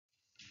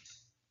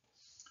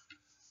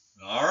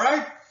All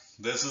right,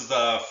 this is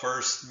the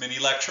first mini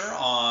lecture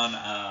on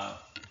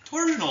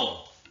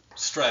torsional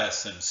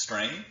stress and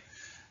strain.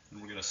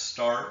 And we're going to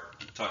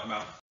start talking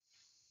about.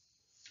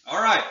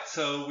 All right,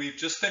 so we've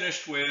just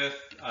finished with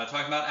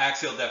talking about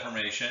axial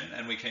deformation,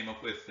 and we came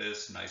up with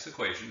this nice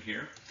equation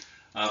here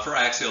for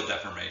axial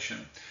deformation.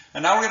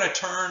 And now we're going to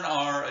turn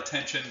our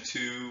attention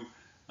to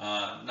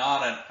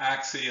not an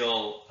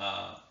axial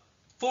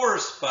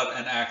force, but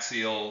an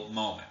axial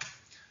moment.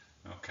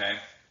 Okay.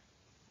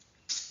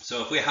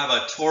 So if we have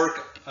a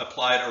torque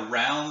applied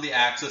around the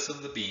axis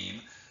of the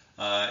beam,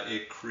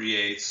 it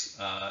creates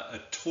a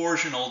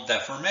torsional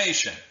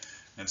deformation.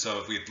 And so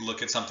if we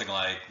look at something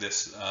like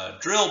this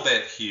drill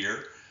bit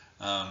here,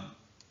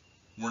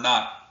 we're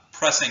not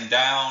pressing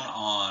down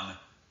on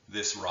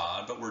this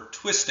rod, but we're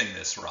twisting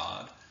this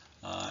rod.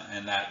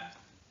 And that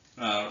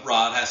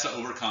rod has to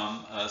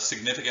overcome a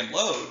significant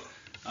load,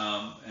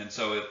 and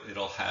so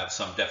it'll have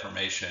some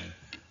deformation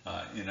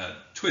in a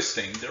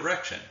twisting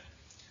direction.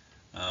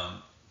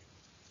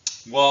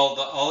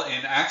 Well,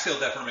 in axial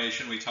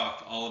deformation, we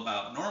talked all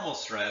about normal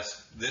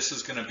stress. This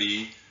is going to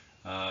be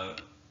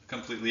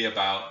completely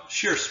about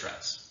shear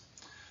stress.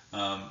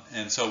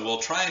 And so we'll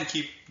try and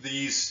keep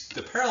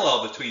the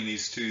parallel between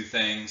these two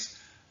things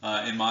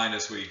in mind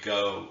as we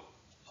go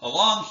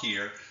along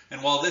here.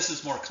 And while this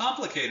is more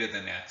complicated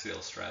than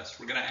axial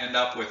stress, we're going to end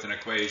up with an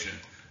equation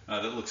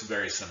that looks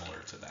very similar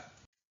to that.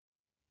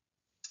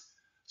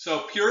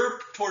 So pure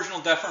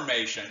torsional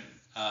deformation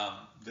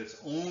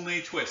that's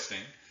only twisting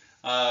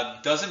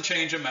doesn't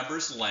change a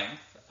member's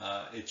length,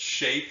 its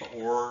shape,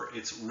 or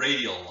its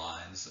radial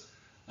lines.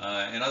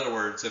 In other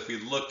words, if we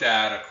looked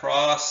at a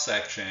cross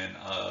section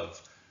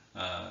of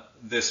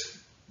this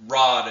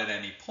rod at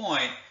any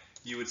point,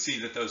 you would see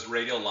that those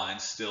radial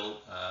lines still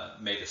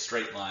made a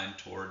straight line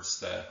towards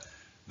the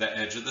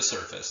edge of the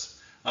surface.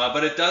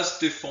 But it does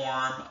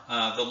deform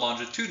the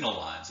longitudinal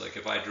lines. Like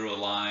if I drew a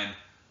line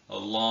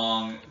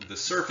along the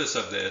surface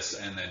of this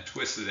and then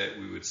twisted it,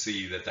 we would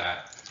see that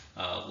that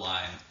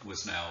line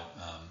was now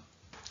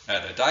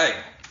at a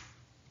diagonal.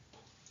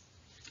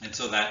 And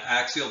so that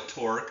axial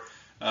torque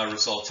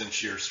results in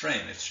shear strain.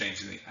 It's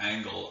changing the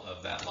angle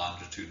of that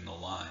longitudinal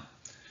line.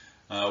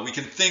 We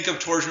can think of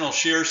torsional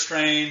shear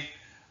strain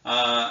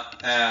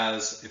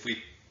as if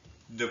we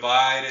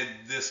divided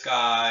this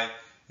guy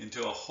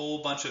into a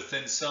whole bunch of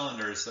thin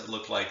cylinders that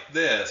look like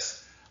this.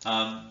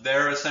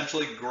 They're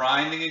essentially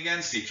grinding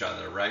against each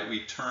other, right?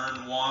 We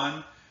turn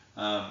one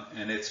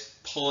and it's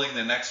pulling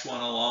the next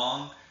one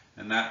along,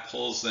 and that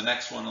pulls the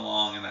next one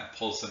along, and that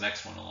pulls the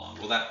next one along.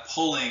 Well, that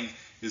pulling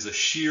is a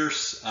shear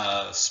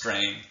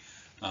strain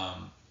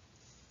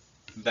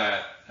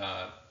that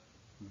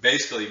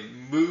basically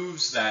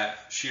moves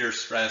that shear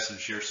stress and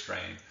shear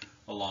strain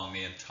along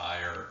the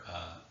entire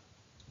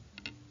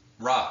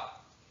rod.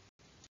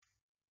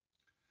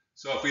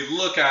 So if we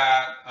look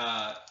at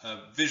a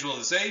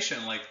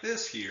visualization like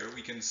this here,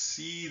 we can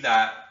see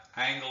that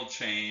angle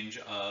change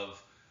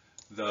of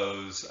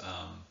those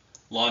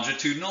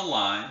longitudinal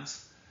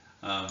lines.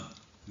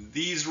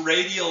 These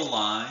radial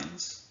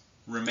lines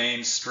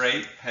remain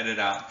straight, headed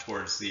out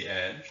towards the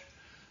edge.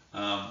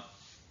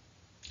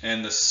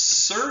 And the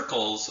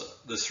circles,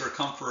 the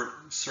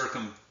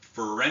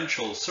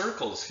circumferential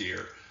circles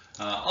here,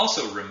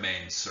 also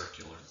remain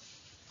circular.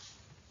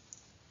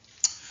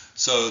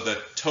 So the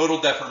total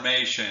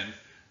deformation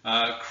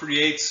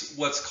creates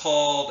what's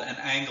called an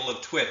angle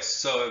of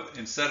twist. So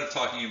instead of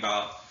talking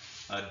about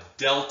a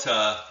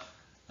delta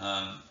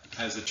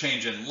as a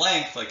change in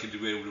length like you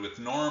do with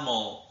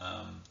normal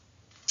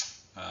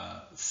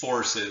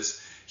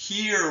forces,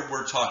 here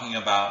we're talking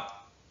about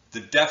the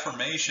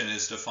deformation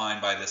is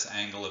defined by this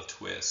angle of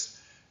twist.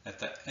 At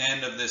the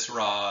end of this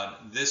rod,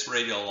 this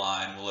radial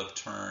line will have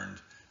turned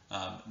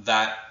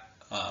that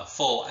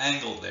full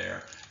angle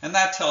there, and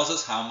that tells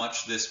us how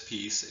much this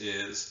piece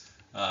is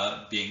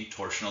being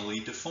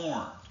torsionally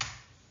deformed.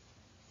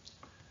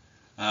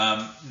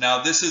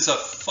 Now this is a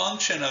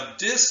function of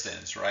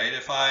distance, right?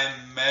 If I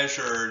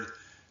measured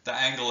the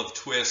angle of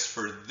twist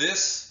for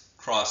this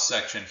cross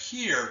section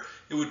here,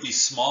 it would be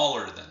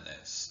smaller than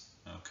this,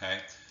 okay?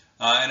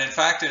 And in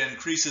fact, it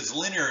increases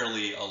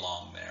linearly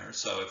along there.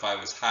 So if I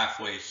was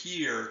halfway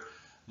here,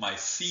 my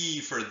phi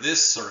for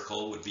this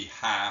circle would be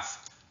half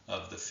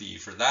of the phi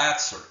for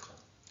that circle.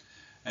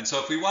 And so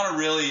if we want to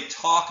really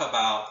talk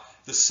about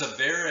the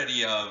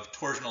severity of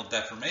torsional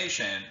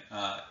deformation,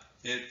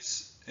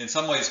 it's in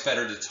some ways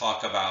better to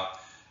talk about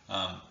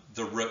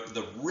the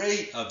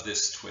rate of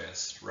this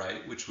twist,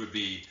 right? Which would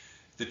be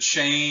the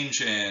change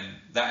in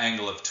the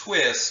angle of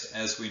twist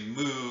as we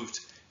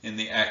moved in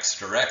the x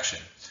direction.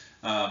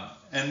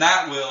 And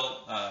that will,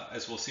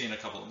 as we'll see in a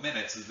couple of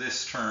minutes,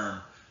 this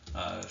term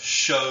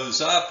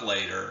shows up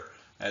later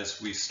as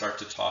we start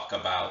to talk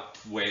about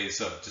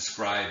ways of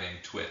describing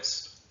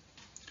twist.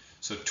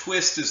 So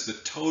twist is the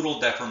total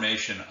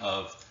deformation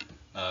of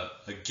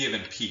a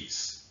given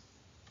piece.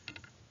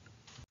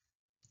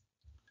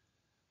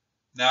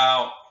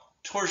 Now,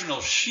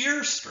 torsional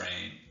shear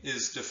strain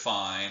is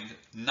defined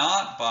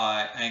not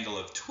by angle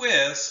of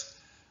twist,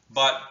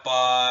 but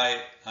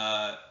by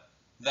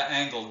the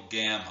angle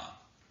gamma.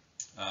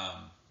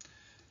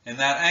 And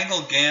that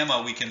angle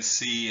gamma we can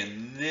see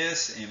in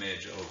this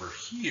image over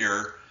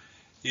here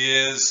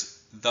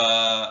is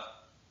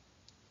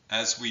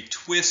as we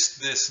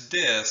twist this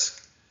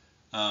disc,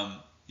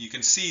 you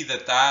can see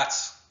that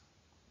that's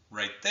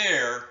right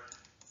there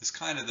is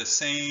kind of the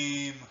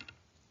same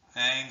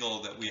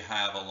angle that we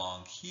have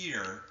along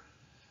here.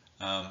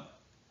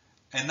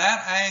 And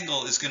that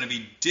angle is going to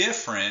be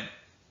different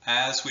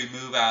as we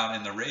move out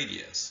in the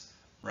radius,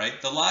 right?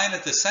 The line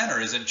at the center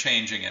isn't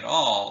changing at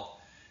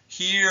all.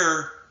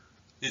 Here,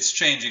 it's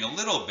changing a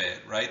little bit,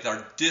 right?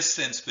 Our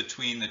distance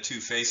between the two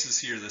faces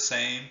here is the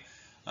same,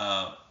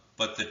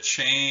 but the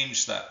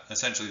change,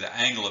 essentially the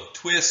angle of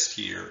twist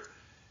here,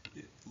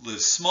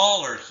 is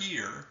smaller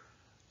here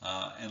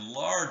and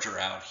larger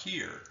out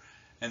here.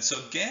 And so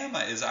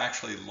gamma is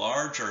actually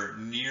larger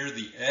near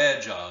the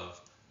edge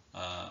of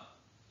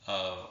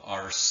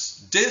our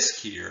disk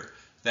here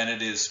than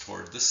it is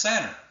toward the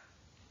center.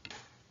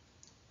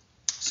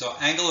 So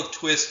angle of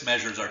twist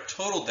measures our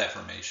total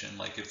deformation.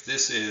 Like if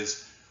this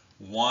is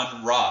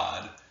one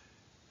rod,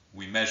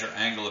 we measure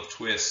angle of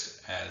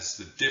twist as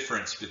the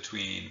difference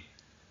between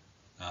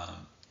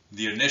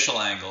the initial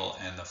angle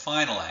and the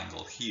final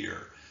angle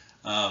here.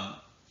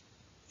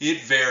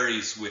 It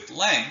varies with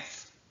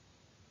length,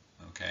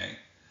 okay?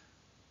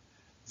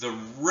 The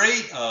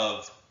rate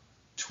of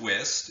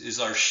twist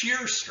is our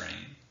shear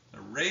strain,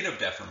 the rate of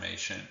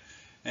deformation,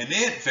 and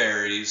it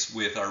varies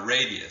with our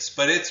radius.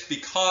 But it's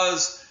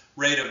because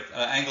rate of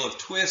angle of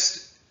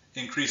twist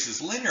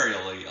increases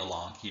linearly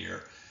along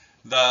here,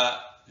 the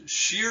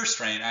shear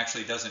strain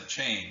actually doesn't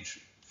change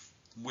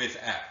with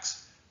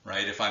x,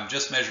 right? If I'm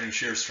just measuring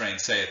shear strain,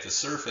 say at the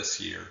surface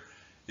here,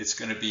 it's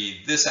going to be,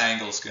 this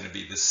angle is going to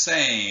be the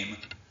same,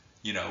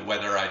 you know,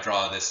 whether I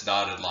draw this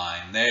dotted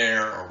line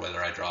there or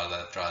whether I draw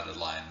that dotted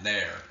line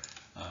there.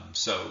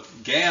 So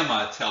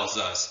gamma tells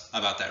us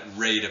about that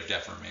rate of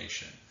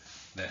deformation,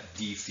 that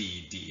d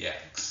phi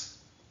dx.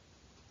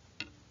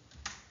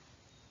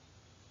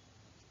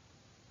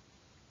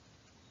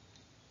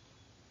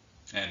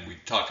 And we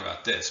talked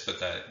about this, but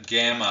the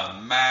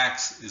gamma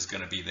max is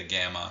going to be the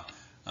gamma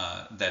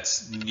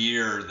that's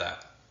near the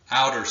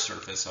outer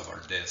surface of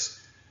our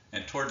disk.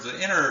 And towards the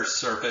inner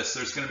surface,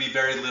 there's going to be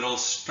very little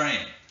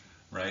strain,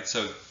 right?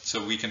 So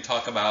we can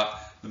talk about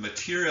the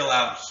material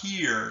out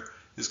here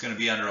is going to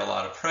be under a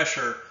lot of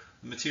pressure.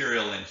 The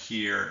material in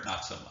here,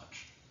 not so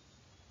much.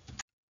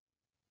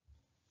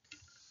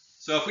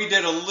 So if we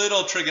did a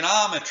little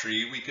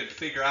trigonometry, we could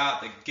figure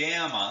out that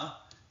gamma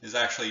is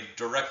actually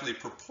directly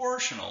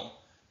proportional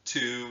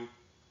to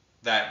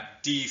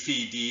that d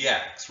phi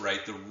dx,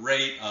 right? The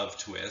rate of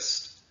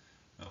twist,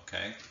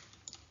 okay?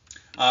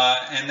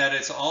 And that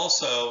it's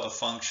also a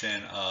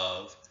function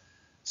of,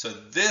 so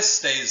this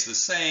stays the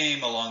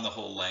same along the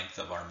whole length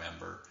of our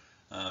member.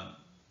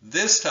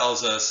 This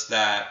tells us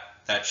that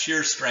that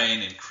shear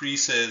strain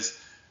increases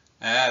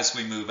as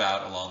we move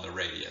out along the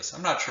radius.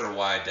 I'm not sure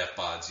why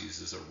DefBods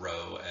uses a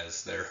rho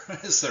as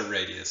their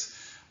radius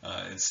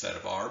instead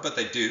of r, but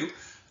they do,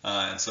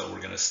 and so we're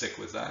going to stick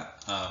with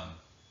that.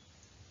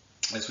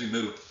 As we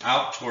move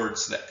out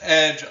towards the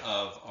edge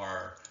of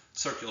our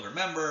circular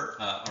member,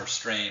 our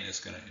strain is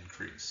going to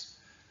increase.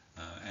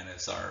 And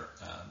as our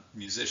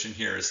musician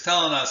here is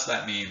telling us,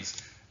 that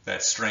means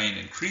that strain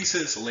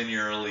increases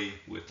linearly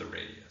with the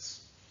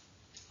radius.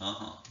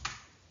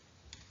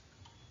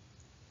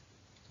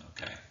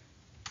 Okay.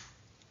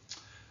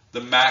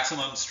 The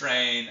maximum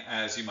strain,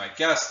 as you might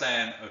guess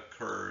then,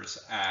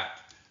 occurs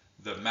at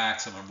the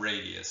maximum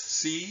radius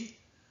c,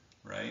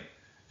 right?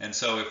 And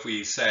so if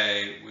we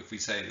say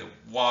the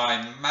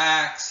y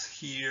max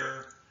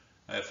here,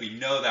 if we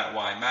know that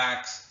y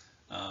max,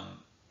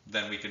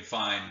 then we can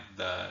find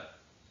the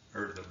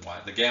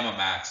gamma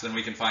max, then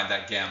we can find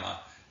that gamma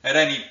at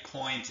any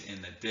point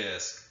in the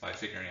disk by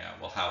figuring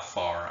out, well, how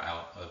far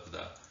out of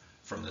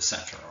from the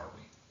center are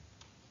we?